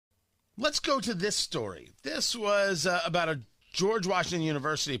Let's go to this story. This was about a George Washington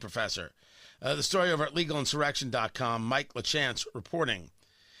University professor. The story over at legalinsurrection.com, Mike LaChance reporting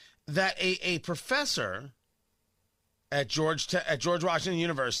that a professor at George Washington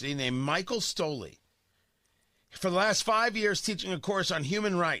University named Michael Stoley, for the last 5 years teaching a course on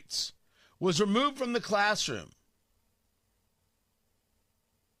human rights, was removed from the classroom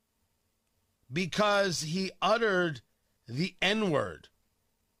because he uttered the N-word.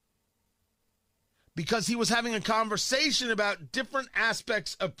 Because he was having a conversation about different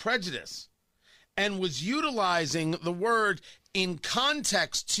aspects of prejudice and was utilizing the word in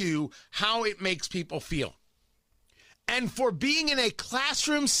context to how it makes people feel. And for being in a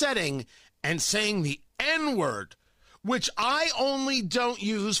classroom setting and saying the N-word, which I only don't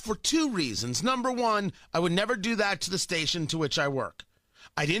use for two reasons. Number one, I would never do that to the station to which I work.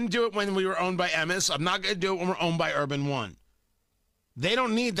 I didn't do it when we were owned by Emmis. I'm not going to do it when we're owned by Urban One. They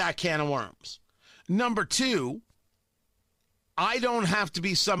don't need that can of worms. Number two, I don't have to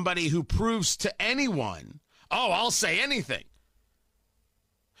be somebody who proves to anyone, oh, I'll say anything.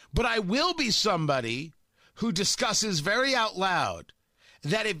 But I will be somebody who discusses very out loud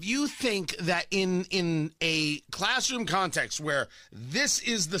that if you think that in a classroom context where this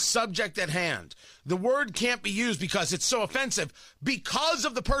is the subject at hand, the word can't be used because it's so offensive because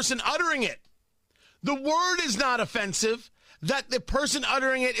of the person uttering it. The word is not offensive. That the person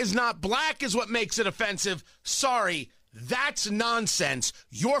uttering it is not black is what makes it offensive. Sorry, that's nonsense.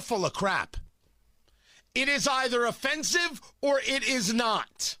 You're full of crap. It is either offensive or it is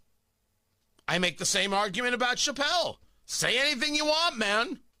not. I make the same argument about Chappelle. Say anything you want,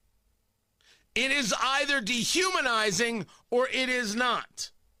 man. It is either dehumanizing or it is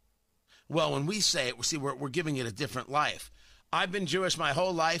not. Well, when we say it, we're giving it a different life. I've been Jewish my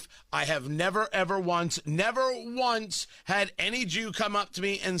whole life. I have never once had any Jew come up to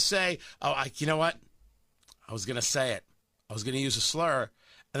me and say, oh, you know what? I was going to say it. I was going to use a slur.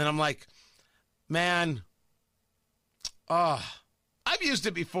 And then I'm like, man, I've used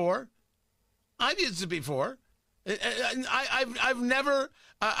it before. I've never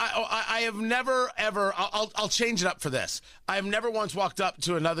ever, I'll change it up for this. I have never once walked up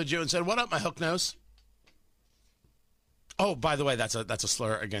to another Jew and said, what up, my hook nose? Oh, by the way, that's a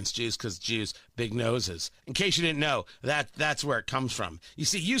slur against Jews because Jews, big noses. In case you didn't know, that's where it comes from. You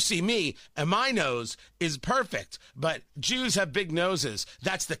see me, and my nose is perfect, but Jews have big noses.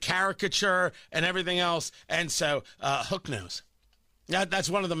 That's the caricature and everything else, and so hook nose.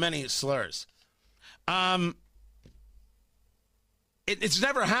 That's one of the many slurs. It's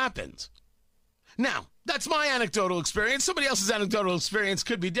never happened. Now, that's my anecdotal experience. Somebody else's anecdotal experience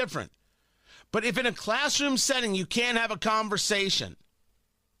could be different. But if in a classroom setting you can't have a conversation,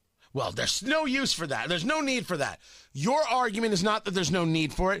 well, there's no use for that. There's no need for that. Your argument is not that there's no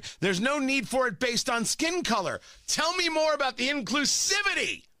need for it. There's no need for it based on skin color. Tell me more about the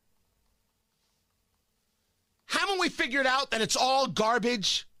inclusivity. Haven't we figured out that it's all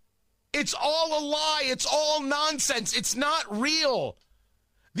garbage? It's all a lie. It's all nonsense. It's not real.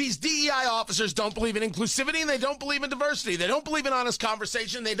 These DEI officers don't believe in inclusivity and they don't believe in diversity. They don't believe in honest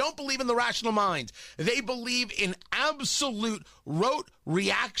conversation. They don't believe in the rational mind. They believe in absolute rote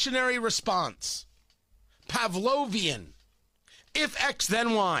reactionary response. Pavlovian. If X,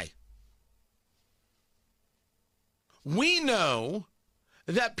 then Y. We know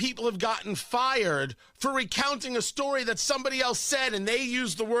that people have gotten fired for recounting a story that somebody else said and they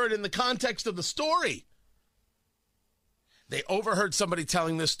used the word in the context of the story. They overheard somebody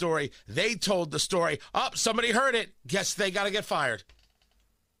telling this story. They told the story. Oh, somebody heard it. Guess they got to get fired.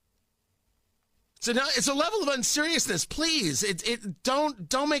 So now it's a level of unseriousness. Please,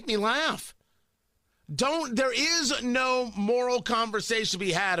 don't make me laugh. There is no moral conversation to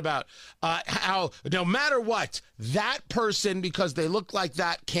be had about how no matter what, that person, because they look like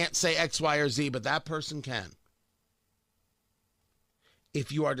that, can't say X, Y, or Z, but that person can. If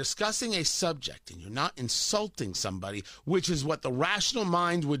you are discussing a subject and you're not insulting somebody, which is what the rational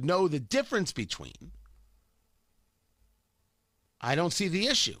mind would know the difference between, I don't see the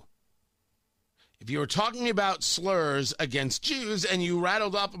issue. If you were talking about slurs against Jews and you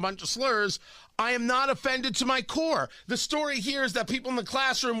rattled off a bunch of slurs, I am not offended to my core. The story here is that people in the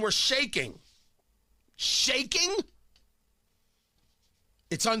classroom were shaking. Shaking?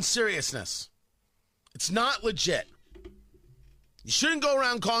 It's unseriousness. It's not legit. You shouldn't go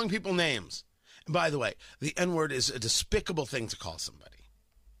around calling people names. And by the way, the N-word is a despicable thing to call somebody.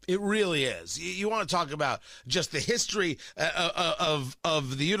 It really is. You want to talk about just the history of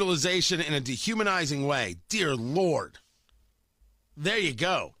the utilization in a dehumanizing way. Dear Lord. There you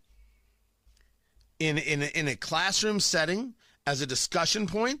go. In a classroom setting, as a discussion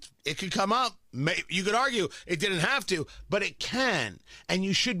point. It could come up. You could argue it didn't have to, but it can. And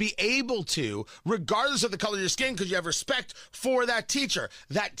you should be able to, regardless of the color of your skin, because you have respect for that teacher.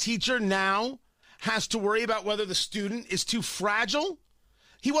 That teacher now has to worry about whether the student is too fragile.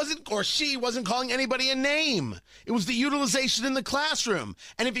 He wasn't, or she wasn't calling anybody a name. It was the utilization in the classroom.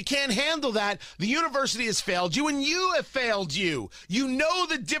 And if you can't handle that, the university has failed you and you have failed you. You know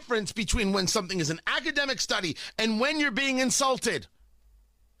the difference between when something is an academic study and when you're being insulted.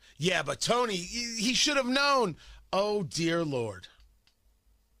 Yeah, but Tony, he should have known. Oh, dear Lord.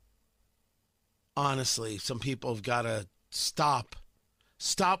 Honestly, some people have got to stop.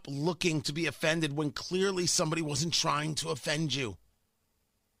 Stop looking to be offended when clearly somebody wasn't trying to offend you.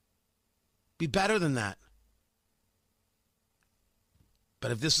 Be better than that. But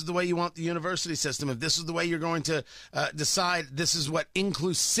if this is the way you want the university system, if this is the way you're going to decide this is what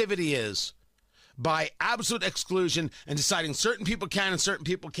inclusivity is, by absolute exclusion and deciding certain people can and certain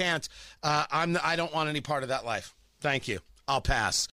people can't, I don't want any part of that life. Thank you. I'll pass.